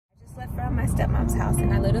from my stepmom's house,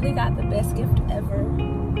 and I literally got the best gift ever.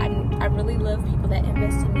 I really love people that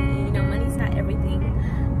invest in me. You know, money's not everything,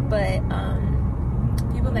 but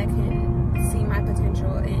people that can see my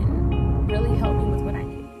potential and really help me with what I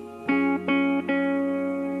need.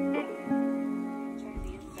 During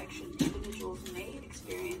the infection, individuals may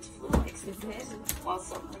experience flu-like symptoms, while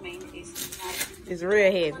some remain asymptomatic. It's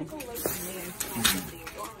real heavy.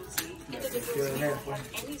 Individuals may not have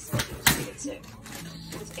any symptoms to get sick.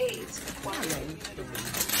 With AIDS, acquired immunity.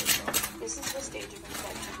 This is the stage of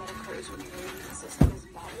infection that occurs when your immune system is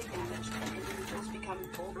badly damaged and individuals become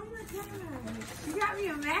vulnerable. Oh my god. You got me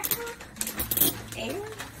a MacBook Air?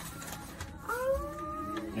 Oh.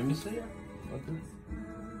 Let me see it.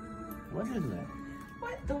 What is that?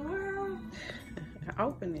 What the world?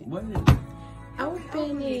 Open it. What is it?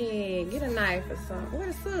 Open it. Get a knife or something. What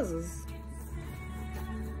are scissors?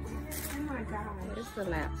 Oh my god. It's a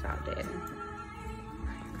laptop, Daddy.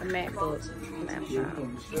 A MacBook laptop.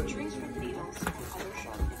 Injuries from needles and other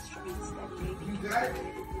sharp instruments that may be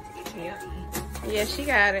contaminated with HIV. Yeah, she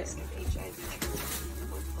got it. HIV transmission in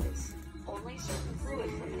the workplace. Only certain fluid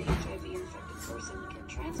from an HIV-infected person can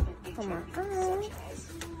transmit HIV, such as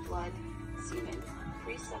blood, semen,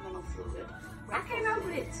 pre-seminal fluid. I can't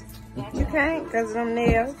open it. You can't because of them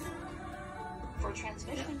nails. For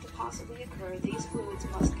transmission to possibly occur, these fluids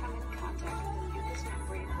must come in contact with the mucous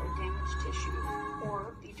membrane or damaged tissue,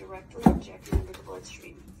 or be directly injected into the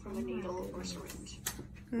bloodstream from a needle or syringe.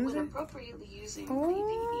 When appropriately using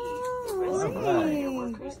PPE, the risk of healthcare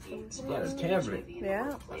workers being exposed to HIV in the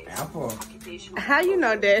workplace, Apple. occupational How you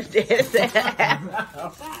know that? In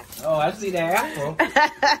fact, Oh, I see the apple.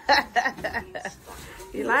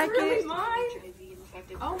 You like it?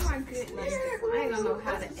 HIV-infected Oh my goodness. I ain't gonna know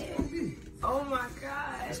how to act. Oh my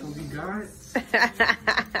god. It's gonna be God.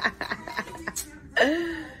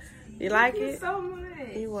 You like Thank you it? so much.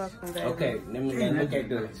 You're welcome, baby. Okay, let me look at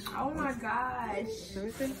this. Oh my gosh. Let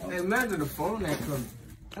me see. Hey, imagine the phone that comes.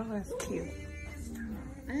 Oh, that's cute.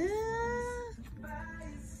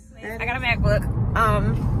 I got a MacBook.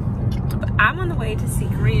 I'm on the way to see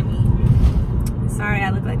Grammy. Sorry, I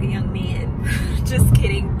look like a young man. Just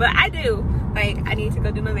kidding, but I do. Like, I need to go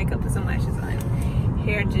do my makeup, put some lashes on.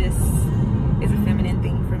 Hair just is a feminine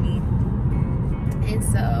thing for me. And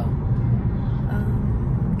so,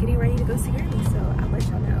 getting ready to go see Grammy. So I'll let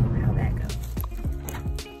y'all know how that goes.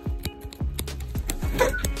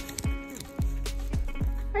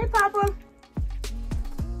 Hey, Papa.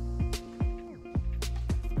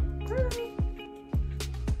 Hi.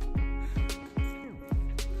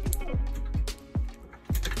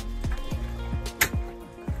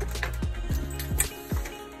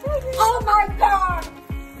 Oh my god!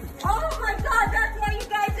 Oh my god, that's why you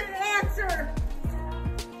guys didn't answer!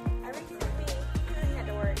 Everything with me. I had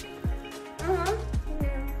to work. Uh-huh.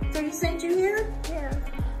 Yeah. So he sent you here? Yeah.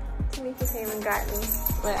 Tamika came and got me.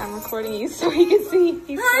 But I'm recording you so you can see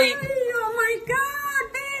he's asleep. Oh my god,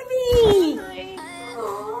 baby!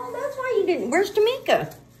 Oh, that's why you didn't. Where's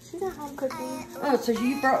Tamika? She's at home cooking. Oh, so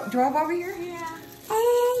you drove over here? Yeah.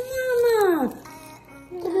 Oh, Mama!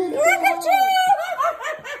 Look at you!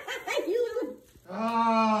 You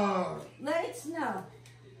Oh. let it snow.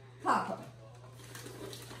 Papa.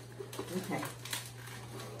 Okay.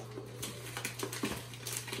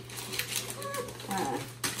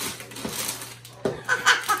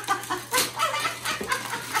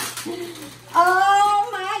 Oh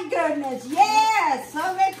my goodness, yes!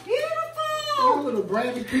 Oh, that's beautiful! Oh, little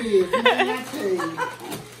bratty kids. What did I tell you?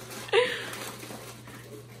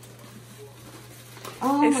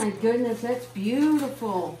 Oh my goodness, that's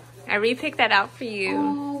beautiful. I repicked that out for you.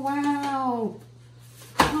 Oh, wow.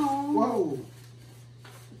 Oh.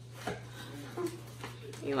 Whoa.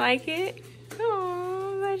 You like it?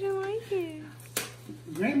 Oh, I'm glad you like it.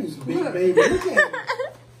 Granny's a big baby. Look at it.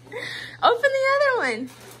 Open the other one.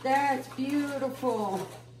 That's beautiful.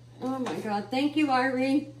 Oh my God. Thank you,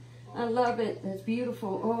 Irene. I love it. That's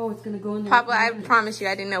beautiful. Oh, it's going to go in there. Papa, I promise you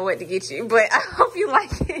I didn't know what to get you, but I hope you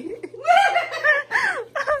like it.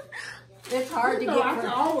 It's hard to get I can for,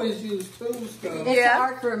 always use two stuff. it's Yeah.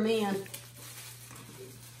 hard for a man.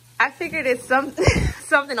 I figured it's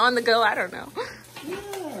something on the go. I don't know. Yeah.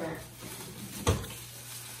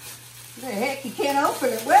 The heck, you can't open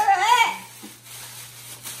it. Where at?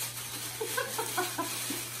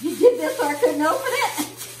 You did this so I couldn't open it?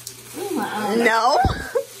 Oh my. No.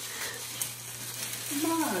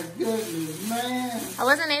 My goodness, man. I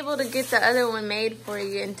wasn't able to get the other one made for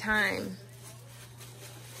you in time.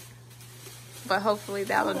 But hopefully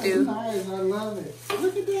that'll That's do. nice. I love it.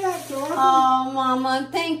 Look at that, Dorothy. Oh, Mama,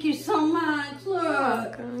 thank you so much. Look.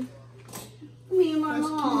 Welcome. Me and my That's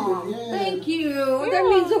mom. cute, yeah. Thank you. That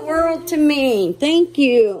means the world to me. Thank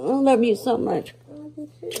you. I love you so much.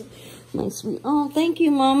 My sweet. Oh, thank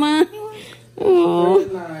you, Mama. Oh,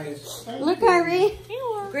 Very nice. Thank look, you.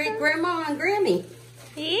 Irie. Great Grandma and Grammy.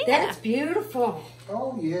 Yeah. That's beautiful.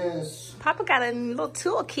 Oh, yes. Papa got a little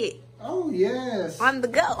toolkit Oh, yes. on the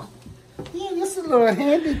go. Yeah, this is a little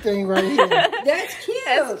handy thing right here. That's cute.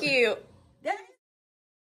 That's cute. That-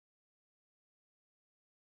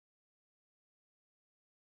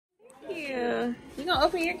 Yeah. You gonna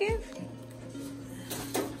open your gift?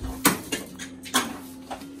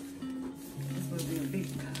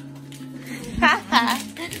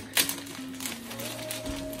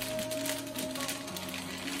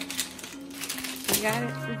 You got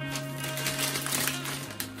it?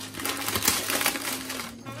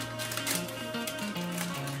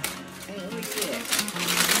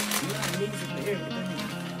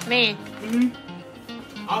 Man,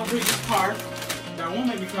 I'll read this part. That won't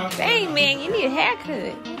make me talk. dang man, you need a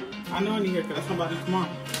haircut. I know I need a haircut. That's somebody tomorrow.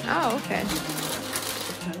 Oh, okay.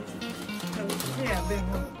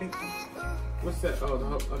 What's that? Oh,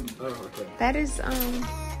 okay. That is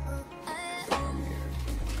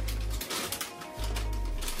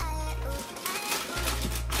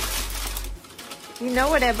you know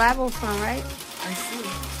where that Bible's from, right? I see.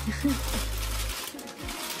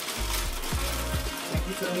 Like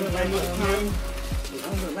you said, right next time.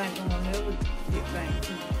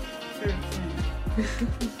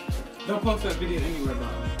 Don't post that video anywhere, bro.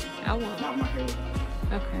 I won't. Not my hair.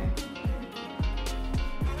 Okay.